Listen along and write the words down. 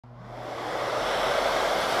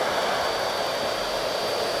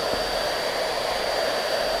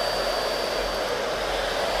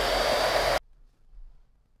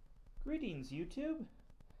YouTube.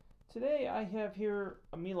 Today I have here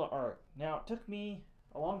a Miele Art. Now it took me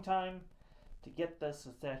a long time to get this.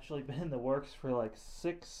 It's actually been in the works for like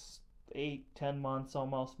 6, 8, 10 months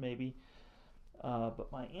almost maybe.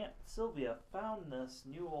 But my Aunt Sylvia found this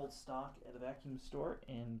new old stock at a vacuum store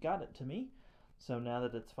and got it to me. So now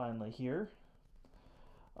that it's finally here,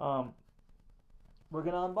 we're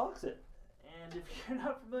going to unbox it. And if you're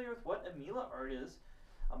not familiar with what a Miele Art is,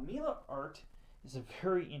 a Miele Art is a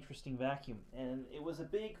very interesting vacuum, and it was a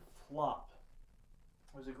big flop.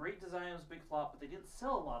 It was a great design, it was a big flop, but they didn't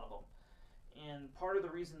sell a lot of them. And part of the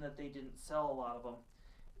reason that they didn't sell a lot of them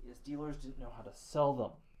is dealers didn't know how to sell them.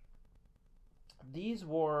 These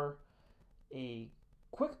were a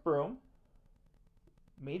quick broom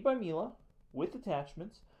made by Miele with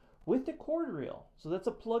attachments with the cord reel. So that's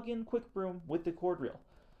a plug-in quick broom with the cord reel.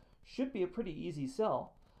 Should be a pretty easy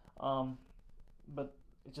sell, but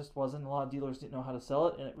it just wasn't. A lot of dealers didn't know how to sell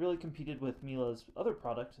it, and it really competed with Miele's other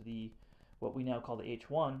product, what we now call the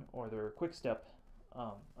H1, or their quick step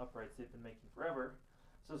uprights they've been making forever.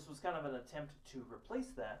 So this was kind of an attempt to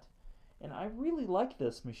replace that. And I really like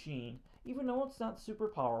this machine. Even though it's not super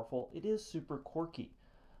powerful, it is super quirky.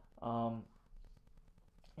 And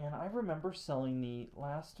I remember selling the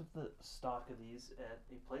last of the stock of these at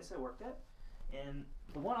a place I worked at. And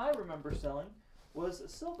the one I remember selling was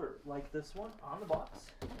silver, like this one on the box.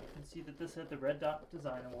 You can see that this had the Red Dot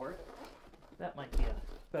Design Award. That might be a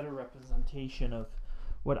better representation of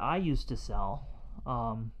what I used to sell.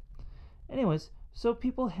 Anyways, so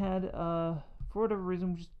people had, for whatever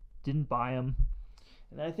reason, just didn't buy them.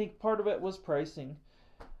 And I think part of it was pricing.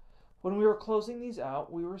 When we were closing these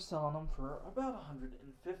out, we were selling them for about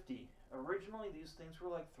 $150. Originally, these things were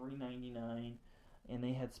like $3.99. And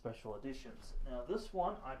they had special editions. Now this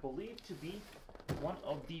one I believe to be one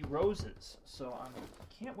of the roses, so I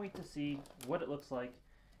can't wait to see what it looks like.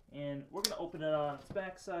 And we're going to open it on its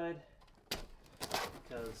backside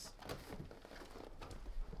because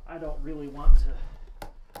I don't really want to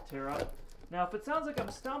tear up. Now if it sounds like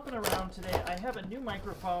I'm stomping around today, I have a new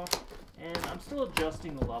microphone and I'm still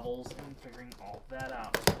adjusting the levels and figuring all that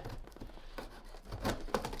out.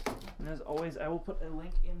 And as always, I will put a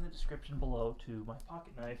link in the description below to my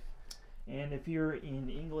pocket knife. And if you're in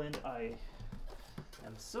England, I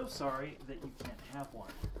am so sorry that you can't have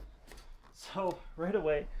one. So right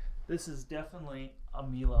away, this is definitely a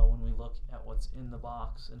Miele when we look at what's in the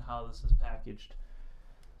box and how this is packaged.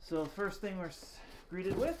 So the first thing we're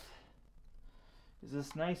greeted with is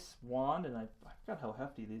this nice wand, and I forgot how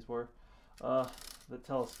hefty these were, the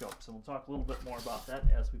telescopes. And we'll talk a little bit more about that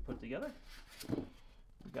as we put together.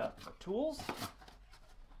 We've got our tools,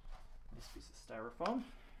 nice piece of styrofoam,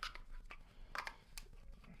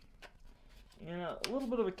 and a little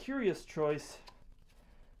bit of a curious choice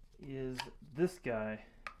is this guy.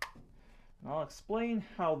 And I'll explain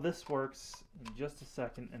how this works in just a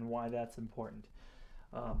second and why that's important.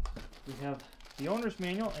 We have the owner's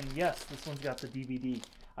manual, and yes, this one's got the DVD.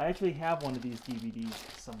 I actually have one of these DVDs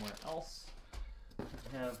somewhere else. We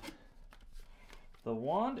have the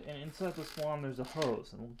wand, and inside this wand there's a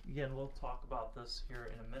hose. And again, we'll talk about this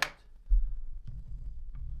here in a minute.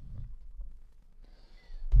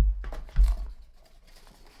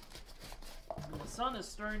 And the sun is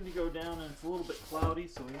starting to go down and it's a little bit cloudy,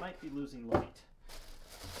 so we might be losing light.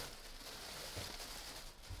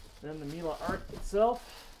 Then the Miele Art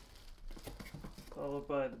itself, followed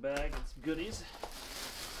by the bag and some goodies.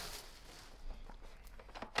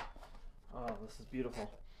 Oh, this is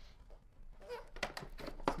beautiful.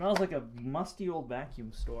 Smells like a musty old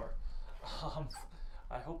vacuum store.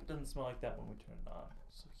 I hope it doesn't smell like that when we turn it on.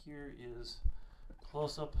 So here is a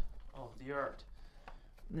close-up of the art.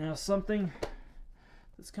 Now something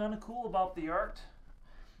that's kind of cool about the art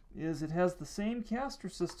is it has the same caster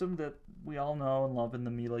system that we all know and love in the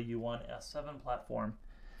Miele U1 S7 platform.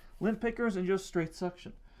 Lint pickers and just straight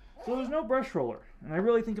suction. So there's no brush roller. And I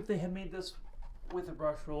really think if they had made this with a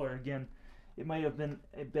brush roller, again, it might have been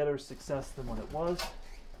a better success than what it was.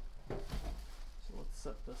 So let's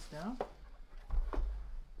set this down.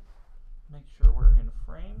 Make sure we're in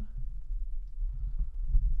frame.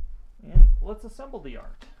 And let's assemble the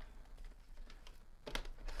art.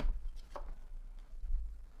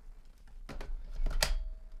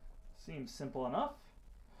 Seems simple enough.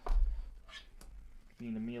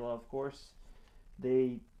 Being a Miele, of course,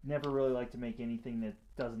 they never really like to make anything that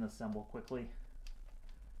doesn't assemble quickly.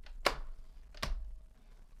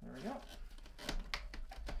 There we go.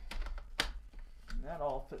 And that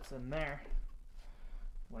all fits in there,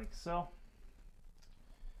 like so.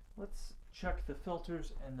 Let's check the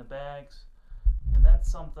filters and the bags, and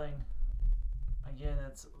that's something, again,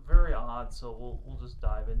 it's very odd, so we'll just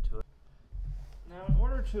dive into it. Now, in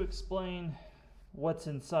order to explain what's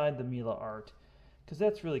inside the Miele Art, because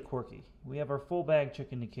that's really quirky, we have our full bag check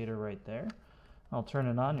indicator right there. I'll turn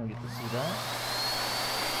it on, you'll get to see that.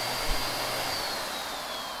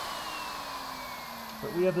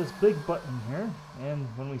 But we have this big button here, and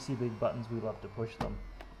when we see big buttons, we love to push them.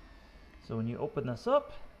 So when you open this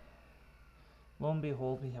up, lo and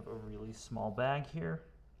behold, we have a really small bag here.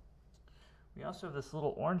 We also have this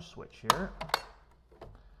little orange switch here,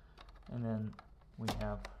 and then we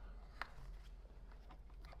have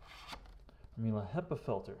Miele HEPA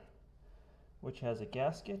filter, which has a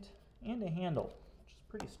gasket and a handle, which is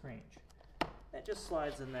pretty strange. That just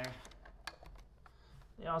slides in there.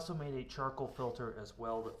 They also made a charcoal filter as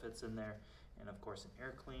well that fits in there, and of course an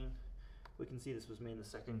air clean. We can see this was made in the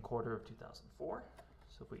second quarter of 2004.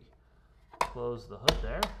 So if we close the hood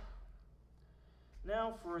there.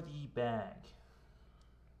 Now for the bag.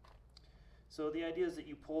 So the idea is that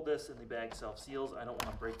you pull this and the bag self-seals. I don't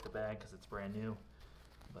want to break the bag because it's brand new,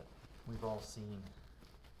 but we've all seen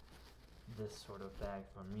this sort of bag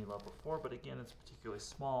from Miele before, but again, it's particularly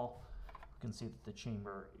small. You can see that the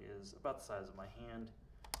chamber is about the size of my hand.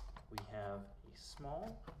 We have a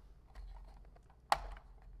small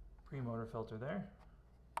pre-motor filter there.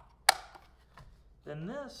 Then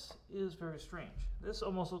this is very strange. This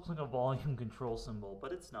almost looks like a volume control symbol,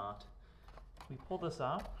 but it's not. If we pull this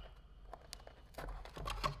out,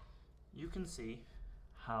 you can see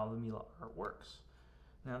how the Miele Art works.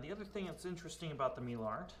 Now the other thing that's interesting about the Miele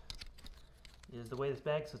Art is the way this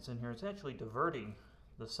bag sits in here, it's actually diverting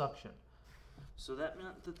the suction. So that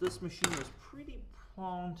meant that this machine was pretty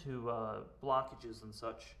prone to blockages and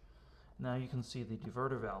such. Now you can see the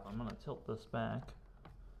diverter valve. I'm going to tilt this back.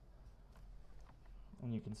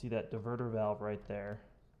 And you can see that diverter valve right there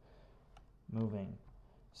moving.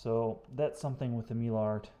 So that's something with the Miele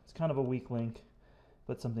Art. It's kind of a weak link,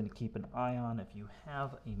 but something to keep an eye on if you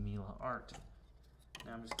have a Miele Art.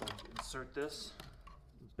 Now I'm just going to insert this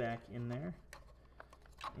back in there.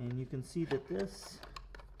 And you can see that this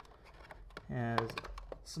has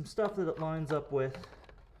some stuff that it lines up with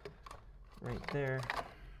right there.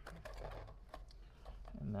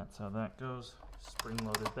 And that's how that goes.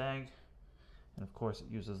 Spring-loaded bag. And of course it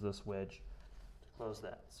uses this wedge to close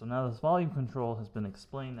that. So now this volume control has been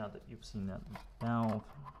explained now that you've seen that valve.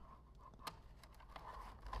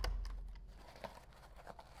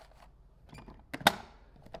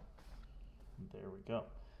 There we go.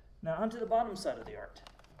 Now onto the bottom side of the Art.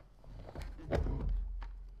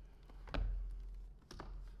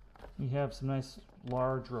 You have some nice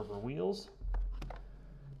large rubber wheels.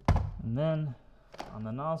 And then on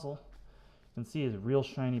the nozzle, you can see it's real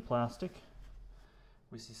shiny plastic.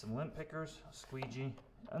 We see some lint pickers, a squeegee,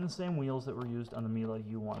 and the same wheels that were used on the Miele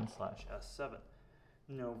U1/S7.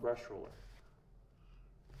 No brush roller.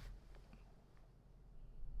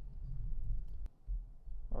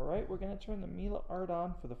 Alright, we're going to turn the Miele Art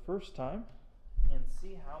on for the first time and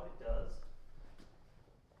see how it does.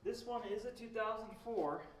 This one is a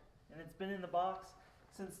 2004, and it's been in the box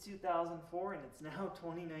since 2004, and it's now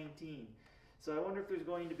 2019. So I wonder if there's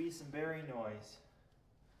going to be some bearing noise.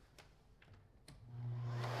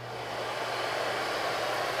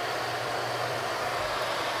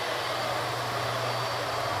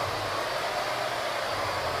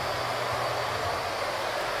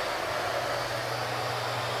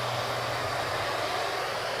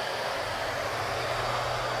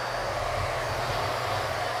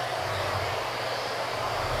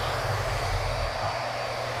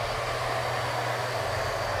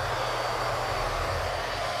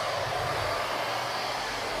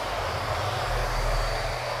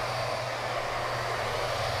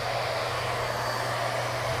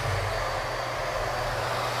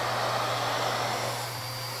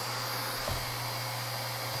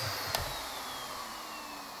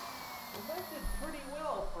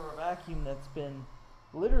 Vacuum that's been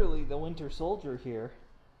literally the winter soldier here.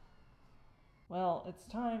 Well, it's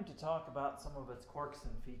time to talk about some of its quirks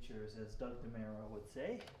and features, as Doug DeMero would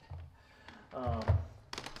say.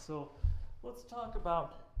 So let's talk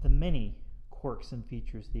about the many quirks and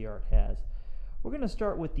features the Art has. We're going to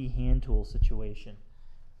start with the hand tool situation,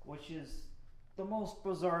 which is the most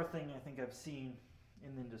bizarre thing I think I've seen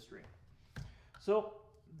in the industry. So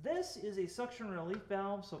this is a suction relief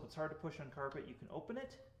valve, so if it's hard to push on carpet, you can open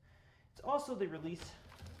it. It's also the release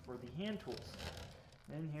for the hand tools.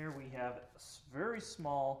 In here we have a very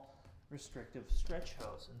small restrictive stretch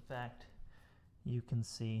hose. In fact, you can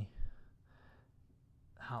see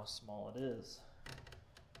how small it is.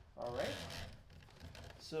 Alright,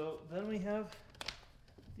 so then we have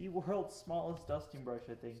the world's smallest dusting brush,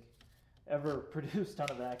 I think, ever produced on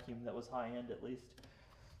a vacuum that was high-end at least.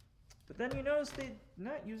 But then you notice they're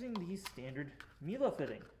not using the standard Miele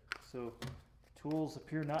fitting, so tools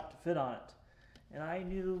appear not to fit on it. And I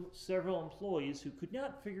knew several employees who could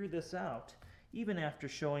not figure this out, even after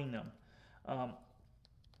showing them.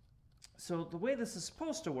 So the way this is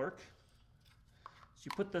supposed to work is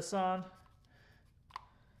you put this on,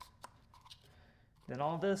 then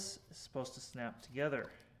all this is supposed to snap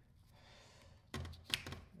together. Did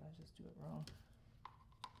I just do it wrong?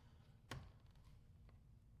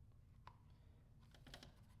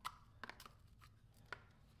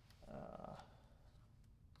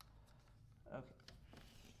 Okay.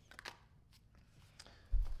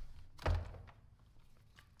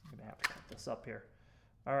 I'm gonna have to cut this up here.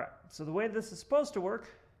 All right, so the way this is supposed to work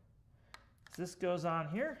is this goes on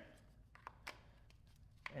here,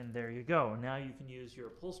 and there you go. Now you can use your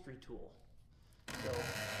upholstery tool. So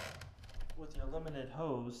with your limited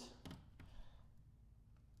hose,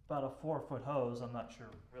 about a 4-foot hose, I'm not sure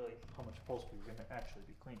really how much upholstery you're gonna actually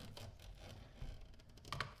be cleaning.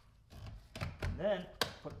 And then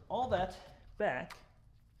put all that back.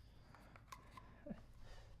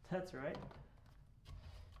 That's right.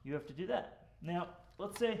 You have to do that. Now,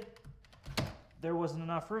 let's say there wasn't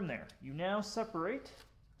enough room there. You now separate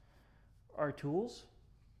our tools.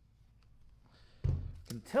 You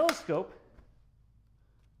can telescope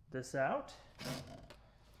this out.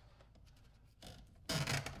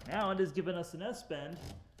 Now it has given us an S-bend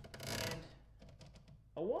and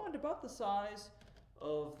a wand about the size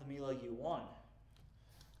of the Miele U1.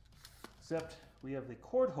 Except we have the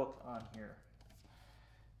cord hook on here.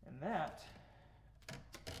 And that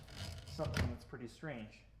is something that's pretty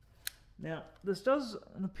strange. Now, this does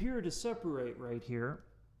appear to separate right here,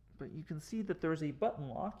 but you can see that there's a button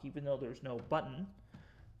lock, even though there's no button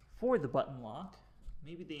for the button lock.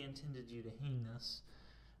 Maybe they intended you to hang this.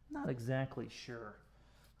 Not exactly sure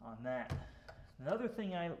on that. Another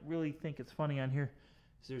thing I really think is funny on here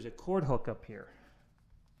is there's a cord hook up here.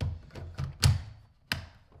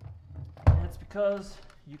 And that's because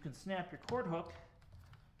you can snap your cord hook,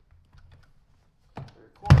 or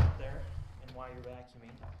your cord up there, and while you're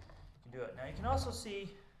vacuuming, you can do it. Now you can also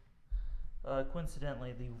see,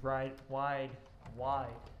 coincidentally, the wide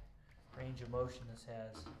range of motion this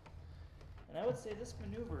has. And I would say this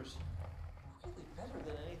maneuvers really better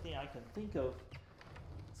than anything I can think of,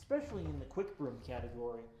 especially in the quick broom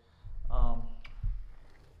category.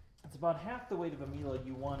 It's about half the weight of a Miele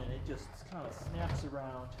U1, and it just kind of snaps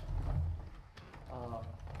around,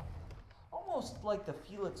 almost like the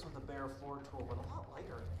Felix with a bare floor tool, but a lot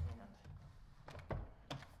lighter in the hand.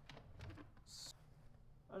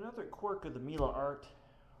 Another quirk of the Miele Art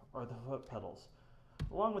are the foot pedals.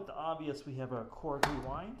 Along with the obvious, we have our cord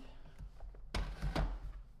rewind.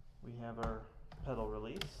 We have our pedal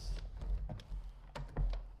release.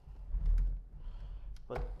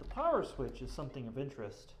 But the power switch is something of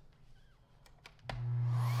interest.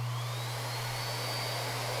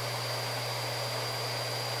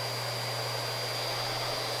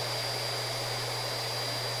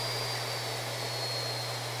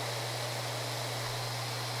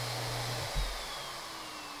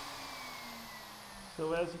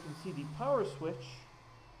 So as you can see, the power switch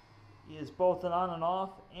is both an on and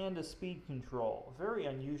off and a speed control. Very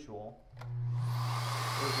unusual.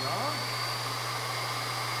 There's it on.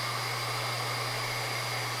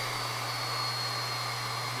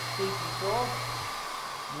 The speed control,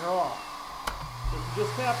 and you're off. So if you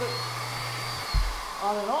just tap it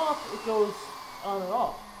on and off, it goes on and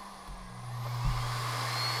off.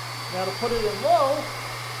 Now to put it in low,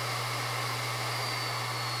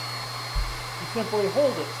 you simply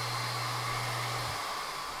hold it.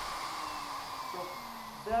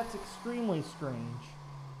 That's extremely strange.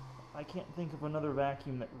 I can't think of another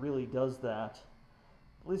vacuum that really does that.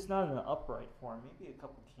 At least not in an upright form. Maybe a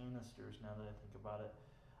couple canisters now that I think about it.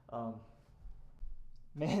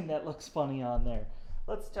 Man, that looks funny on there.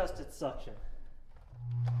 Let's test its suction.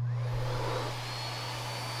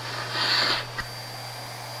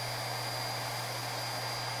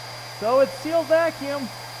 So its sealed vacuum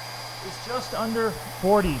is just under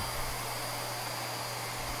 40.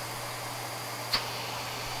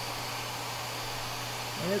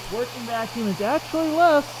 And its working vacuum is actually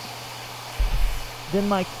less than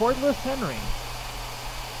my cordless Henry.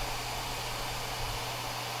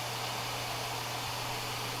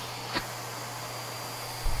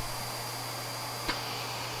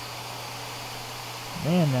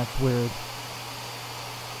 Man, that's weird.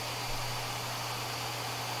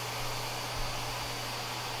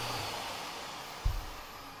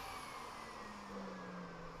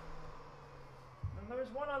 And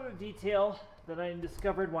there's one other detail that I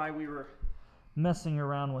discovered while we were messing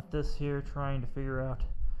around with this here, trying to figure out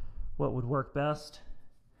what would work best,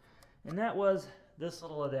 and that was this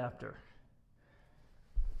little adapter.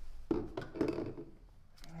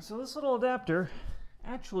 So this little adapter,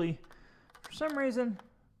 actually, for some reason,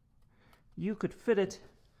 you could fit it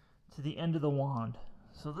to the end of the wand.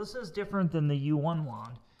 So this is different than the U1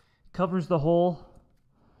 wand. It covers the hole,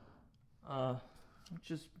 which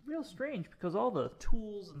is real strange because all the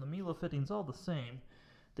tools and the Miele fittings all the same.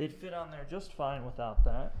 They'd fit on there just fine without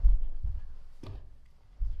that.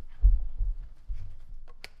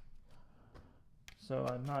 So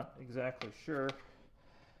I'm not exactly sure,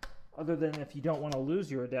 other than if you don't want to lose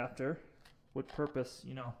your adapter, what purpose,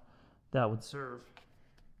 that would serve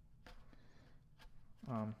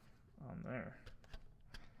on there.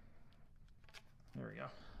 There we go.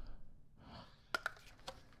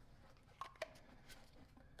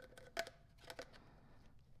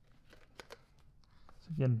 So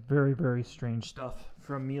again, very, very strange stuff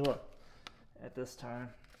from Miele at this time.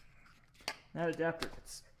 That adapter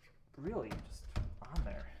gets really just on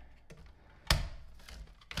there.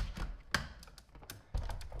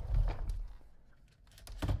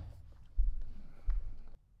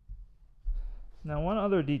 Now, one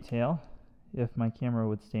other detail, if my camera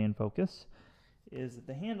would stay in focus, is that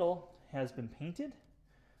the handle has been painted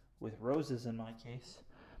with roses in my case,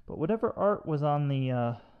 but whatever art was on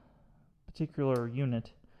the particular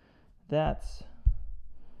unit, that's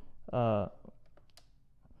what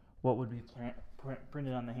would be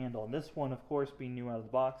printed on the handle. And this one, of course, being new out of the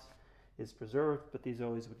box, is preserved, but these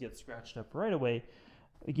always would get scratched up right away.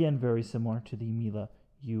 Again, very similar to the Miele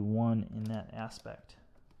U1 in that aspect.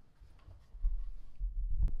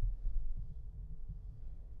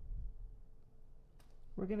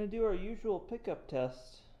 We're going to do our usual pickup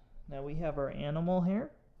test. Now we have our animal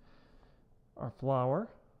here, our flower,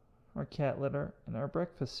 our cat litter, and our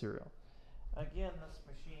breakfast cereal. Again, this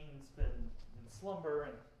machine's been in slumber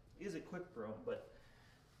and is a quick broom, but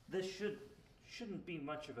this shouldn't be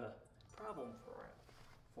much of a problem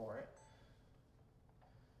for it.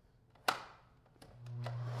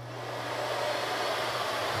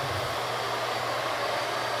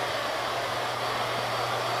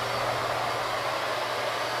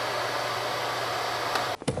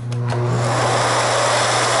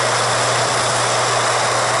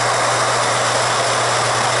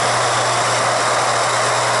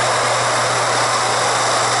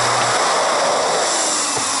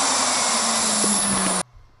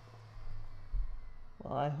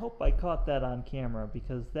 Well, I hope I caught that on camera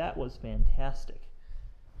because that was fantastic.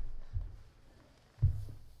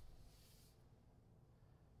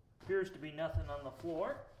 Appears to be nothing on the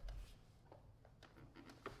floor.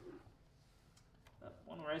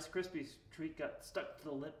 One Rice Krispies treat got stuck to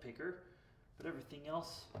the lint picker, but everything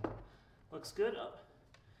else looks good.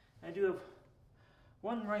 I do have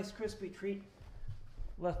one Rice Krispie treat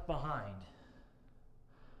left behind.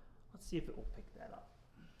 Let's see if it will pick that up.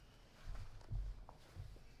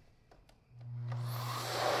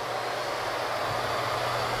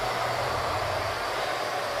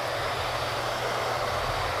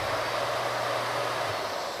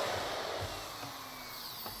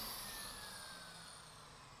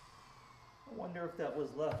 I wonder if that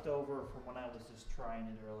was left over from when I was just trying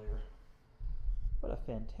it earlier. What a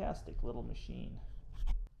fantastic little machine.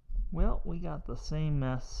 Well, we got the same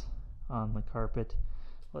mess on the carpet.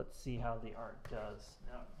 Let's see how the art does.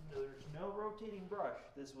 Now, there's no rotating brush.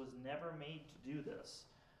 This was never made to do this.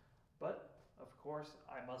 But, of course,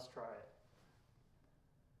 I must try it.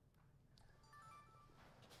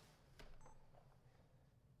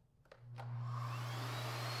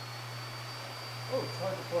 Oh, it's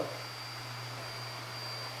hard to push.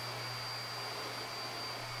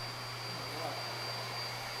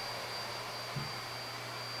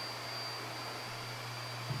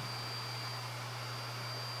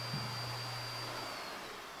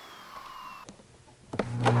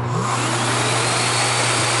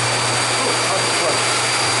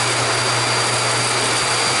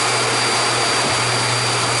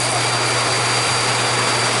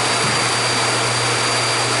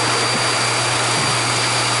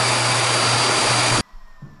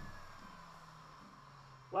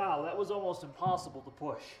 Wow, that was almost impossible to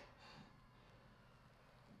push.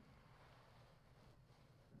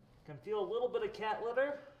 Can feel a little bit of cat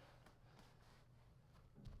litter.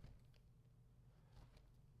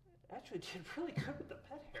 Actually did really good with the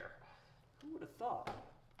pet hair. Who would have thought?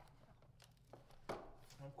 And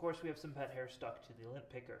of course we have some pet hair stuck to the lint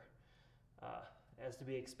picker, as to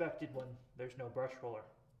be expected when there's no brush roller.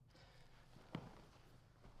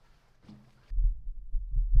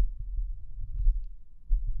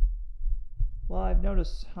 Well, I've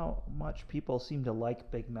noticed how much people seem to like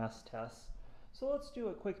big mess tests. So let's do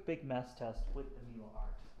a quick big mess test with the Miele Art.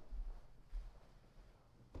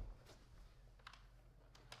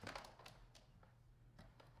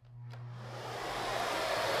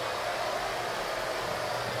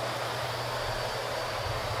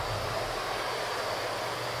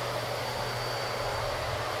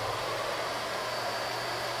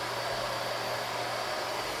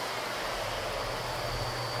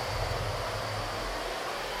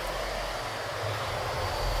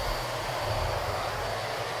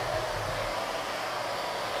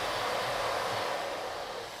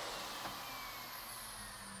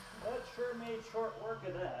 Sure made short work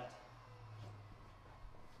of that.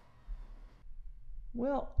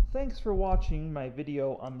 Well, thanks for watching my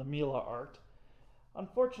video on the Miele Art.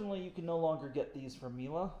 Unfortunately, you can no longer get these from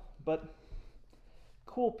Miele, but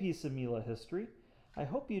cool piece of Miele history. I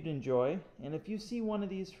hope you'd enjoy, and if you see one of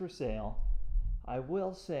these for sale, I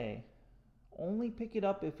will say, only pick it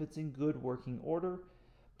up if it's in good working order.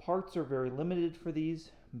 Parts are very limited for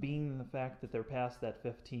these, being the fact that they're past that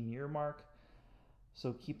 15-year mark.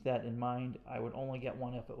 So keep that in mind. I would only get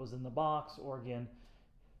one if it was in the box, or again,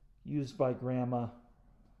 used by grandma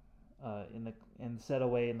and set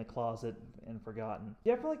away in the closet and forgotten.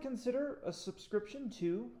 Definitely consider a subscription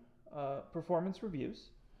to Performance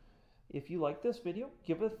Reviews. If you like this video,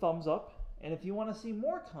 give it a thumbs up. And if you want to see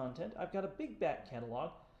more content, I've got a big back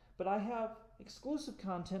catalog, but I have exclusive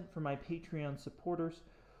content for my Patreon supporters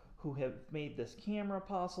who have made this camera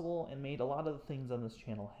possible and made a lot of the things on this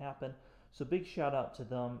channel happen. So big shout out to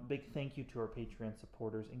them, big thank you to our Patreon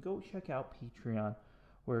supporters, and go check out Patreon,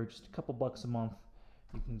 where just a couple bucks a month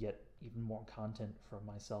you can get even more content from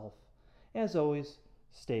myself. As always,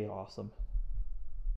 stay awesome.